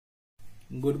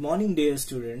Good morning dear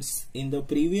students. In the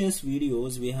previous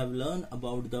videos we have learned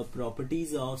about the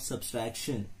properties of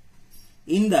subtraction.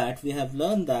 In that we have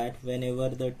learned that whenever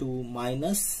the two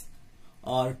minus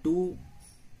or two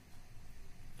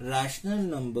rational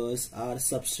numbers are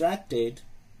subtracted,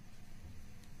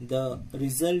 the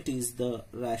result is the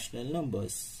rational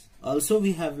numbers. Also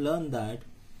we have learned that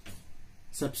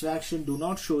subtraction do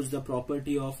not shows the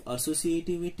property of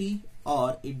associativity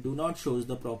or it do not shows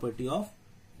the property of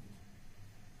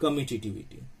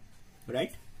commutativity,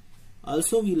 right?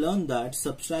 Also we learned that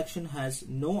subtraction has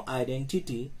no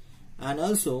identity and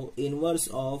also inverse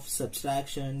of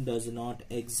subtraction does not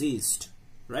exist,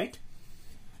 right?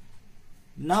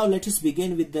 Now let us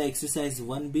begin with the exercise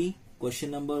 1b. Question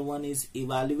number 1 is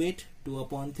evaluate 2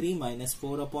 upon 3 minus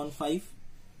 4 upon 5.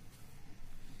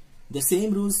 The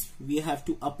same rules we have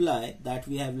to apply that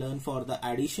we have learned for the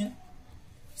addition.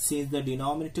 Since the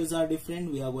denominators are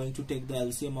different, we are going to take the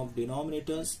LCM of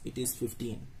denominators. It is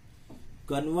 15.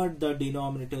 Convert the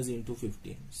denominators into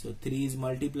 15. So 3 is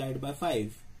multiplied by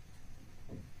 5.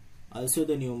 Also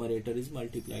the numerator is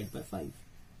multiplied by 5.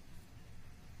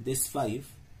 This 5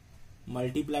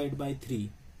 multiplied by 3.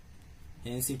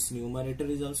 Hence its numerator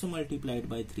is also multiplied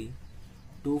by 3.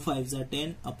 2 5s are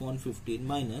 10 upon 15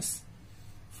 minus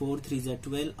 4 3s are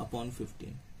 12 upon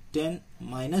 15. 10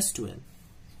 minus 12.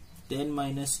 10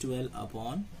 minus 12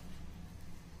 upon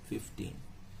 15.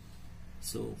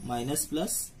 So minus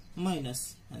plus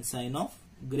minus and sign of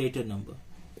greater number.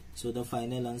 So the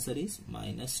final answer is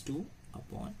minus 2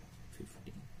 upon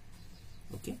 15.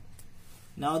 Okay.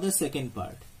 Now the second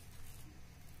part.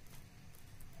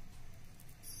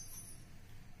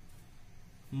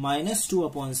 Minus 2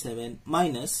 upon 7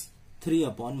 minus 3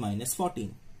 upon minus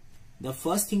 14. The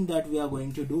first thing that we are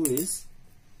going to do is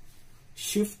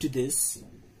shift this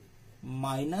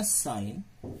minus sign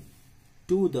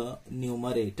to the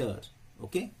numerator.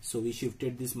 Okay, so we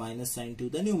shifted this minus sign to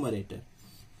the numerator.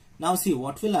 Now see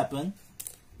what will happen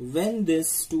when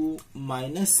these two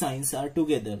minus signs are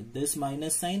together. This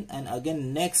minus sign and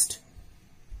again next,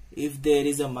 if there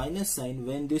is a minus sign,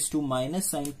 when these two minus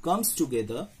sign comes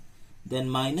together, then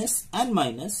minus and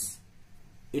minus,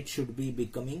 it should be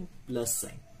becoming plus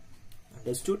sign.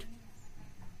 Understood?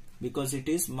 Because it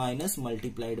is minus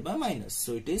multiplied by minus,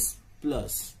 so it is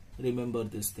plus. Remember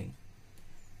this thing.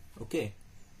 Okay,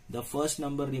 the first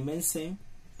number remains same,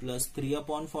 plus 3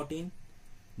 upon 14.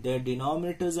 Their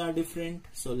denominators are different,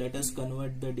 so let us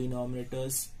convert the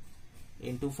denominators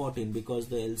into 14 because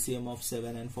the LCM of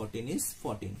 7 and 14 is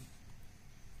 14.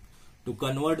 To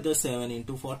convert the 7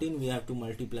 into 14, we have to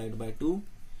multiply it by 2.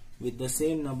 With the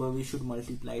same number we should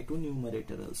multiply to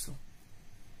numerator also.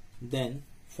 Then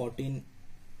 14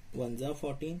 1s are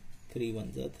 14, 3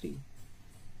 1s are 3.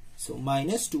 So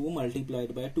minus 2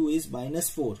 multiplied by 2 is minus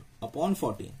 4 upon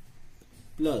 14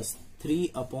 plus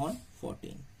 3 upon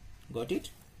 14. Got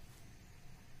it?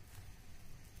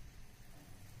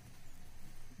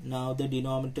 Now the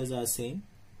denominators are same.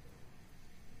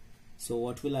 So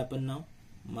what will happen now?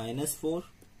 Minus 4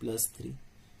 plus 3.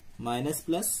 Minus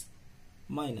plus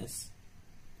minus.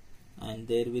 And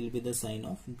there will be the sign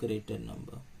of greater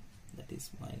number. That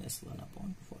is minus 1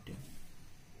 upon 14.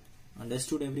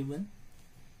 Understood everyone?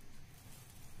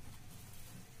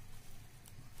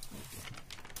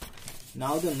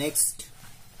 Now the next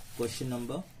question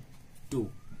number 2.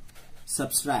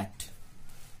 Subtract.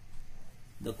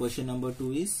 The question number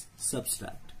 2 is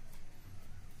subtract.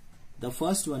 The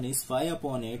first one is 5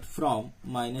 upon 8 from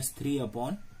minus 3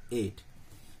 upon 8.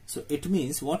 So it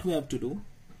means what we have to do?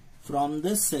 From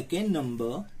the second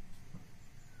number,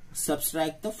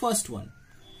 subtract the first one.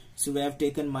 So we have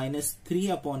taken minus 3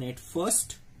 upon 8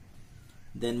 first,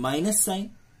 then minus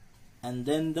sign, and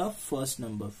then the first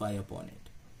number 5 upon 8.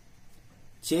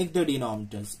 Check the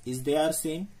denominators. Is they are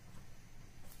same?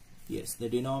 Yes, the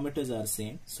denominators are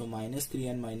same. So minus 3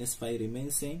 and minus 5 remain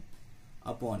same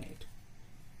upon 8.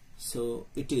 So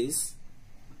it is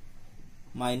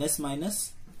minus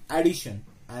minus addition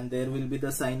and there will be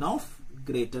the sign of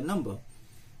greater number.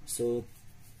 So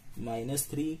minus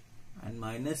 3 and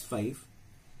minus 5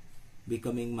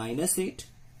 becoming minus 8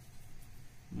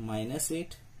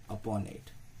 upon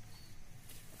 8.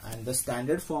 And the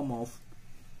standard form of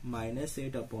minus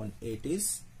 8 upon 8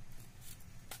 is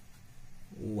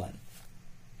 1.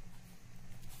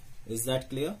 Is that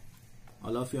clear?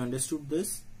 All of you understood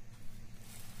this?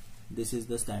 This is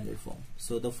the standard form.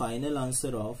 So the final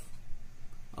answer of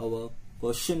our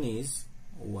question is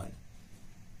 1.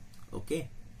 Okay.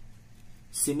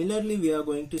 Similarly, we are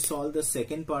going to solve the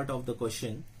second part of the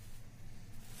question.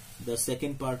 The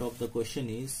second part of the question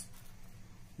is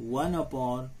 1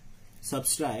 upon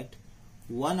subtract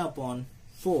 1 upon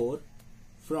 4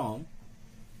 from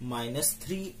minus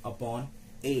 3 upon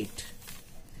 8.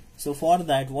 So for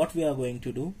that, what we are going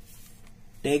to do,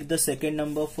 take the second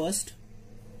number first,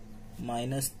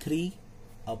 minus 3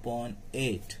 upon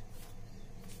 8,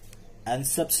 and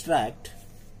subtract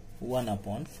 1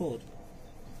 upon 4.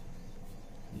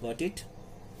 Got it?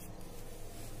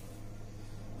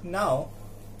 Now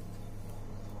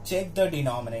check the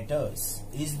denominators.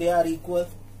 Is they are equal?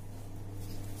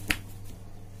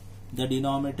 The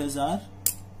denominators are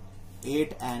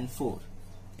 8 and 4.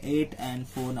 8 and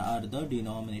 4 are the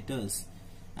denominators,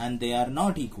 and they are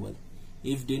not equal.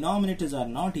 If denominators are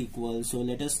not equal, so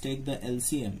let us take the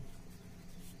LCM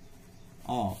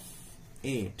of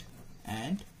 8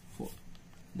 and 4.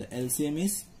 The LCM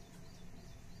is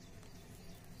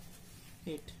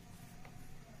 8.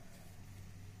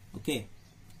 Okay.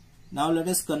 Now let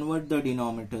us convert the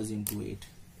denominators into 8.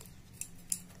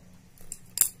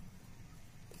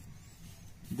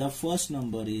 The first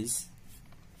number is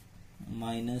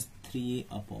minus 3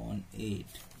 upon 8,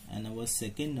 and our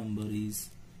second number is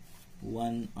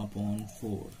 1 upon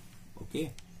 4.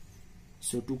 Okay.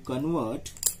 So to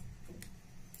convert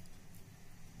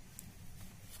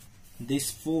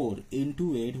this 4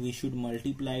 into 8, we should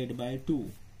multiply it by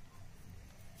 2.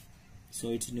 So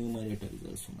its numerator is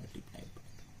also multiplied by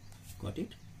 2. Got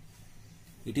it?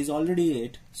 It is already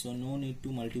 8, so no need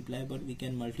to multiply, but we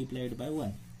can multiply it by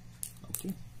 1.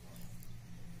 Okay.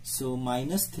 So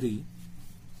minus 3,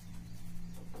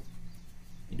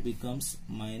 it becomes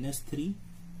minus 3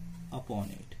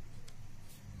 upon 8,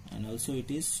 and also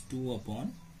it is 2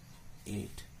 upon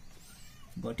 8.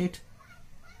 Got it?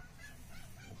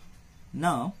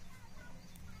 Now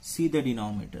see the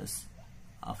denominators.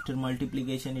 After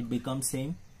multiplication it becomes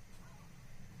same.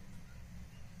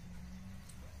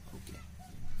 Okay.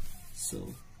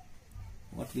 So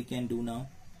what we can do now,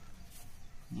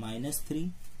 minus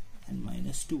 3 and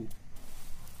minus 2,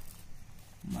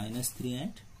 minus 3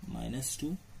 and minus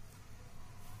 2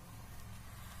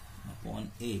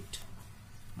 upon 8.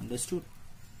 Understood?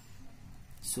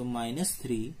 So minus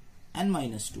 3 and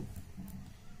minus 2,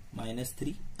 minus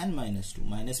 3 and minus 2,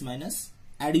 minus minus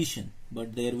addition,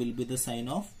 but there will be the sign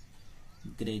of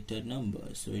greater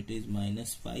number, so it is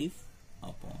minus 5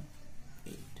 upon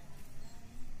 8.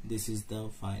 This is the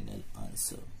final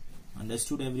answer.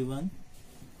 Understood everyone?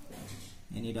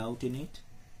 Any doubt in it?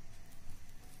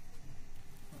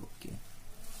 Okay.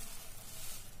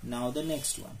 Now the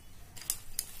next one.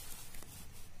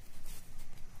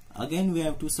 Again we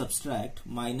have to subtract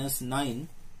minus 9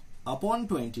 upon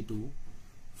 22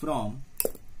 from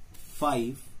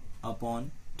 5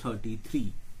 upon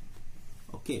 33.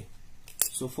 Okay.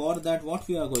 So for that, what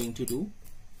we are going to do,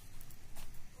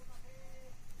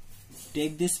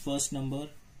 take this first number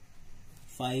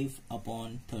 5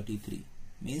 upon 33,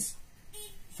 means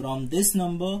from this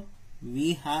number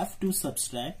we have to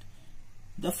subtract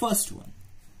the first one.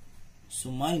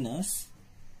 So minus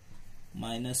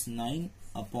 9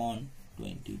 upon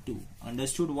 22.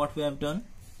 Understood what we have done?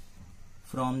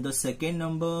 From the second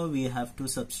number we have to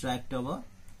subtract our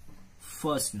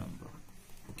first number.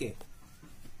 Okay.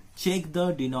 Check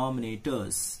the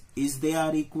denominators. Is they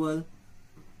are equal?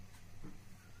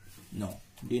 No.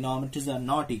 Denominators are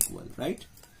not equal, right?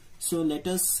 So let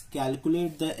us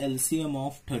calculate the LCM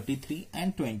of 33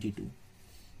 and 22.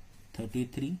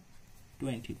 33,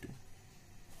 22.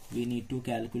 We need to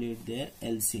calculate their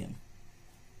LCM.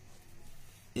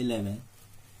 11.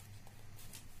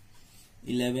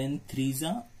 11 3s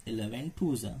are, 11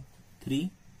 2s are,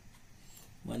 3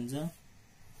 1s are,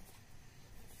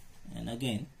 and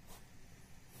again.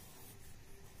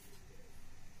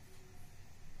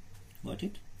 Got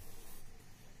it?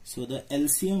 So the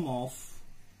LCM of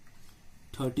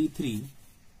 33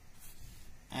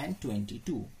 and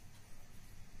 22,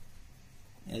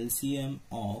 LCM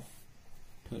of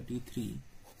 33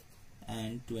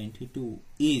 and 22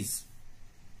 is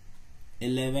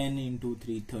 11 into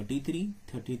 3 33,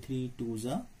 33 2s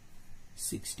are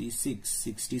 66.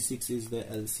 66 is the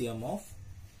LCM of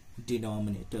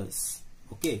denominators.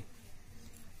 Okay.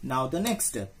 Now the next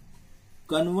step,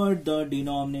 convert the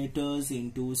denominators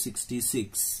into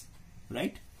 66,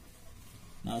 right?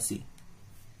 Now see,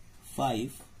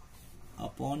 5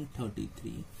 upon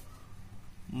 33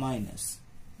 minus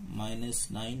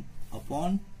 9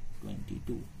 upon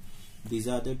 22. These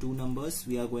are the two numbers.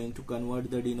 We are going to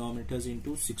convert the denominators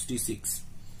into 66.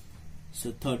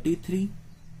 So 33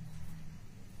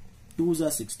 2s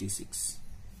are 66.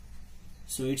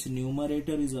 So its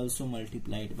numerator is also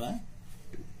multiplied by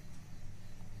 2.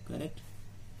 Correct?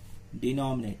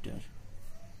 Denominator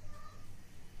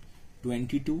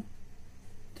 22,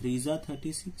 3s are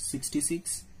 36,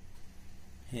 66.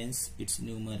 hence its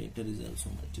numerator is also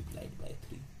multiplied by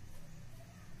 3.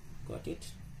 Got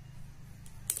it?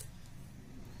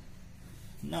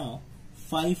 Now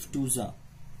 5 2s are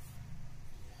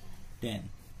 10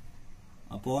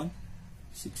 upon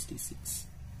 66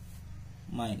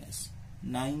 minus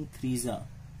 9 3s are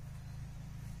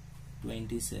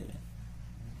 27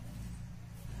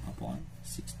 upon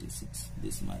 66.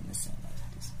 This minus sign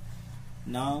like this.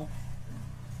 Now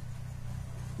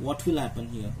what will happen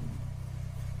here?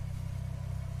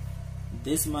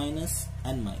 This minus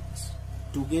and minus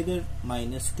together,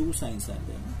 minus 2 signs are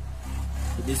there.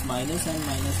 So this minus and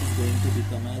minus is going to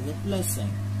become as a plus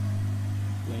sign.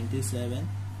 27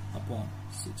 upon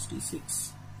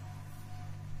 66.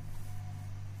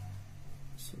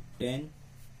 So 10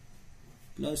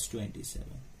 plus 27.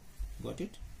 Got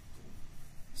it?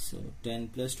 So 10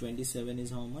 plus 27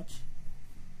 is how much?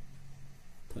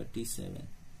 37.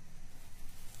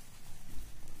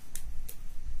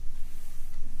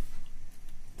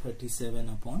 37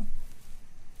 upon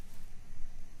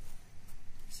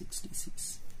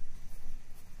 66.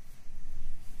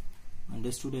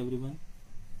 Understood, everyone?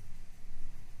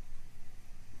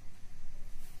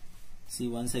 See,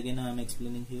 once again I am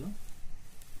explaining here.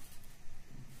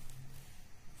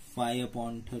 5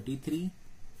 upon 33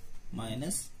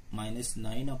 minus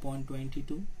 9 upon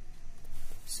 22.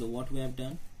 So what we have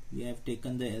done? We have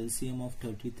taken the LCM of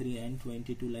 33 and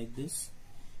 22 like this.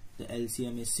 The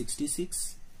LCM is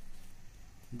 66.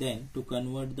 Then to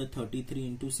convert the 33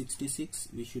 into 66,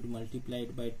 we should multiply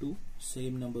it by 2.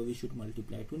 Same number we should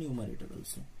multiply to numerator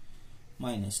also.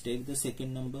 Minus, take the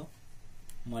second number,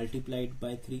 multiply it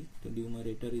by 3. The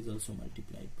numerator is also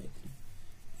multiplied by 3.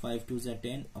 5 2s are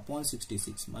 10 upon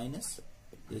 66 minus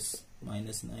this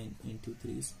minus 9 into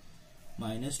 3 is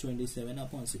minus 27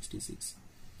 upon 66.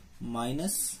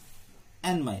 Minus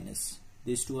and minus.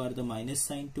 These two are the minus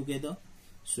sign together.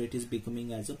 So it is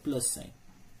becoming as a plus sign.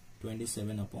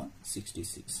 27 upon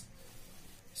 66.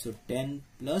 So 10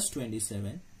 plus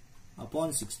 27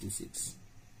 upon 66.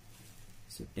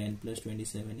 So 10 plus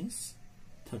 27 is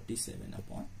 37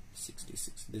 upon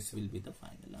 66. This will be the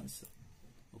final answer.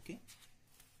 Okay.